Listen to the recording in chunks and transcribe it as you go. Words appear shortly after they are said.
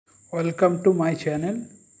Welcome to my channel.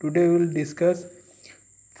 Today we will discuss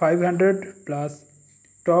 500 plus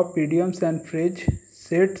top idioms and phrase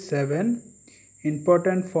set 7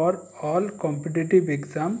 important for all competitive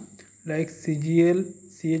exam like CGL,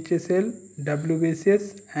 CHSL,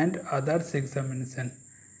 wbcs and others examination.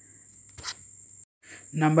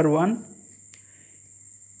 Number 1,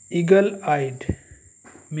 eagle-eyed,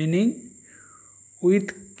 meaning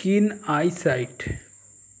with keen eyesight.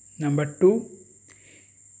 Number 2,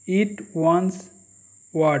 eat one's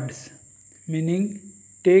words, meaning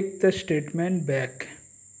take the statement back.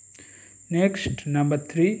 Next, number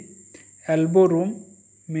 3, elbow room,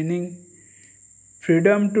 meaning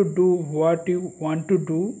freedom to do what you want to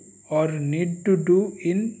do or need to do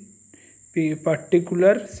in a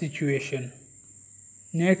particular situation.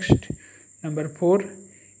 Next, number 4,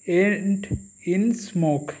 end in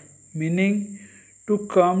smoke, meaning to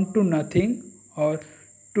come to nothing or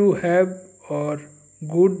to have or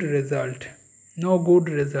good result, no good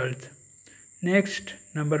result. Next,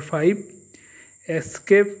 number 5,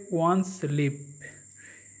 escape one's lip,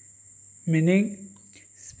 meaning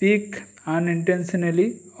speak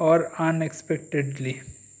unintentionally or unexpectedly.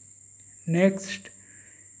 Next,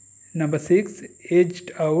 number 6,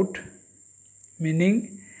 edged out,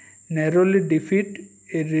 meaning narrowly defeat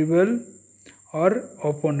a rival or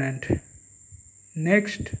opponent.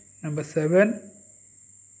 Next, number 7,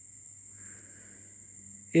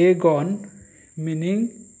 egg on, meaning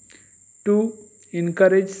to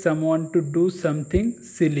encourage someone to do something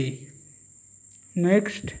silly.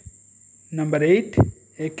 Next, number 8,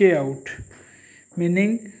 eke out,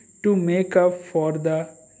 meaning to make up for the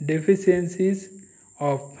deficiencies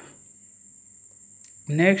of.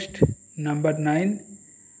 Next, number 9,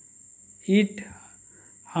 eat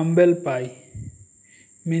humble pie,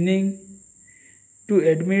 meaning to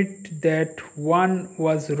admit that one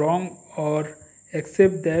was wrong or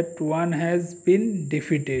accept that one has been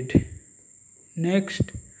defeated.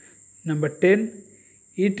 Next, number 10,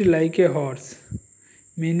 eat like a horse,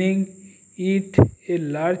 meaning eat a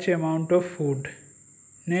large amount of food.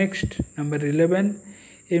 Next, number 11,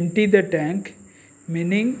 empty the tank,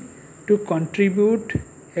 meaning to contribute,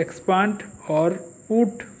 expand or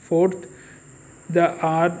put forth the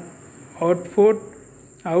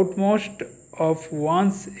outmost of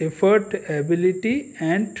one's effort, ability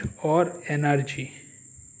and or energy.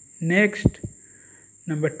 Next,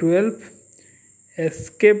 number 12,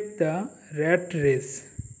 escape the rat race,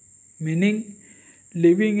 meaning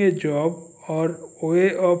living a job or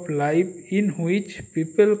way of life in which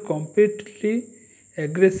people compete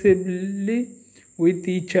aggressively with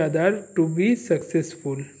each other to be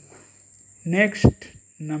successful. Next,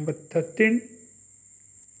 number 13,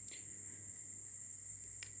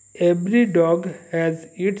 every dog has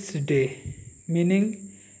its day,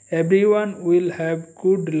 meaning everyone will have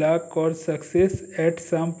good luck or success at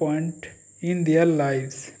some point in their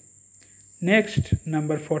lives. Next,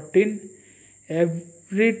 number 14,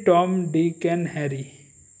 every Tom, Dick and Harry,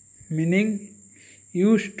 meaning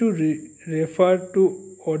used to refer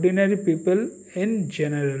to ordinary people in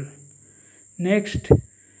general. Next,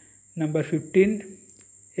 number 15,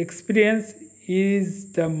 experience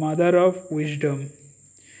is the mother of wisdom,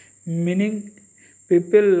 meaning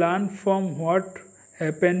people learn from what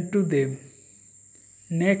happened to them.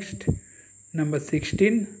 Next, number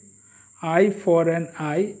 16, eye for an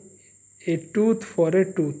eye, a tooth for a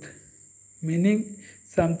tooth, meaning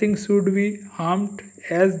something should be harmed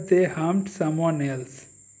as they harmed someone else.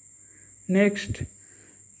 Next,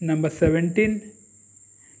 number 17,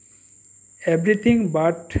 everything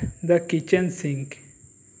but the kitchen sink,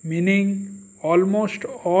 meaning almost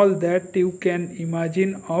all that you can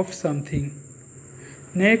imagine of something.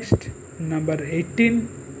 Next, number 18,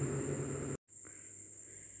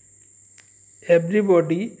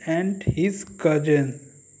 everybody and his cousin,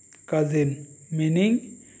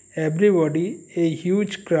 meaning everybody, a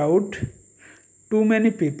huge crowd, too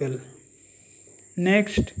many people.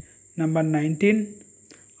 Next, number 19,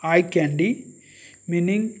 eye candy,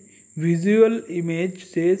 meaning visual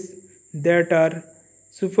images that are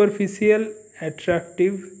superficial,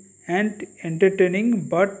 attractive and entertaining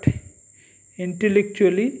but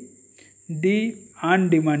intellectually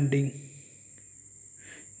undemanding.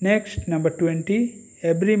 Next, number 20,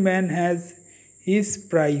 every man has his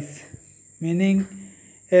price, meaning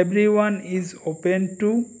everyone is open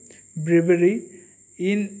to bribery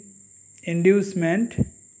in inducement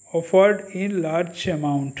offered in large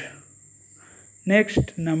amount.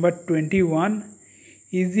 Next, number 21,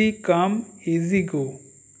 easy come, easy go,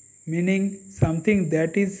 meaning something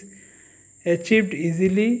that is achieved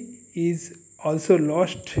easily is also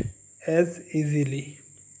lost as easily.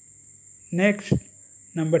 Next,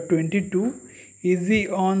 Number 22, easy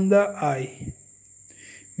on the eye,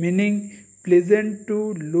 meaning pleasant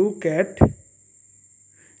to look at.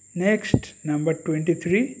 Next, number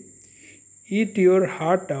 23, eat your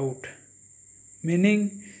heart out,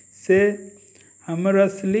 meaning say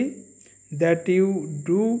humorously that you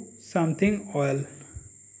do something well.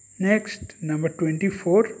 Next, number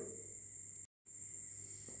 24,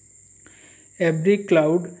 every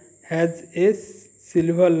cloud has a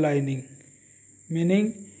silver lining,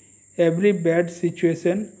 meaning every bad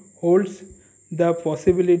situation holds the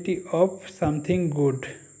possibility of something good.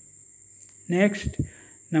 Next,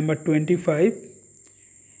 number 25,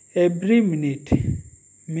 every minute,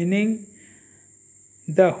 meaning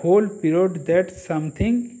the whole period that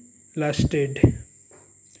something lasted.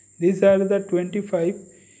 These are the 25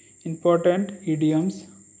 important idioms,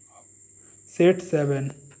 set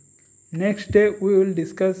 7. Next day we will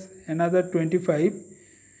discuss another 25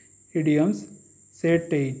 idioms,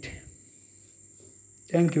 set 8.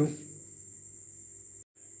 Thank you.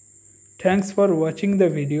 Thanks for watching the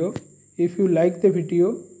video. If you like the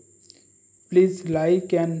video, please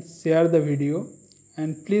like and share the video,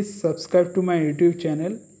 and please subscribe to my YouTube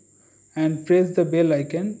channel and press the bell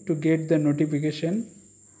icon to get the notification.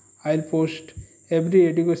 I'll post every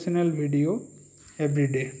educational video every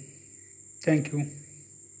day. Thank you.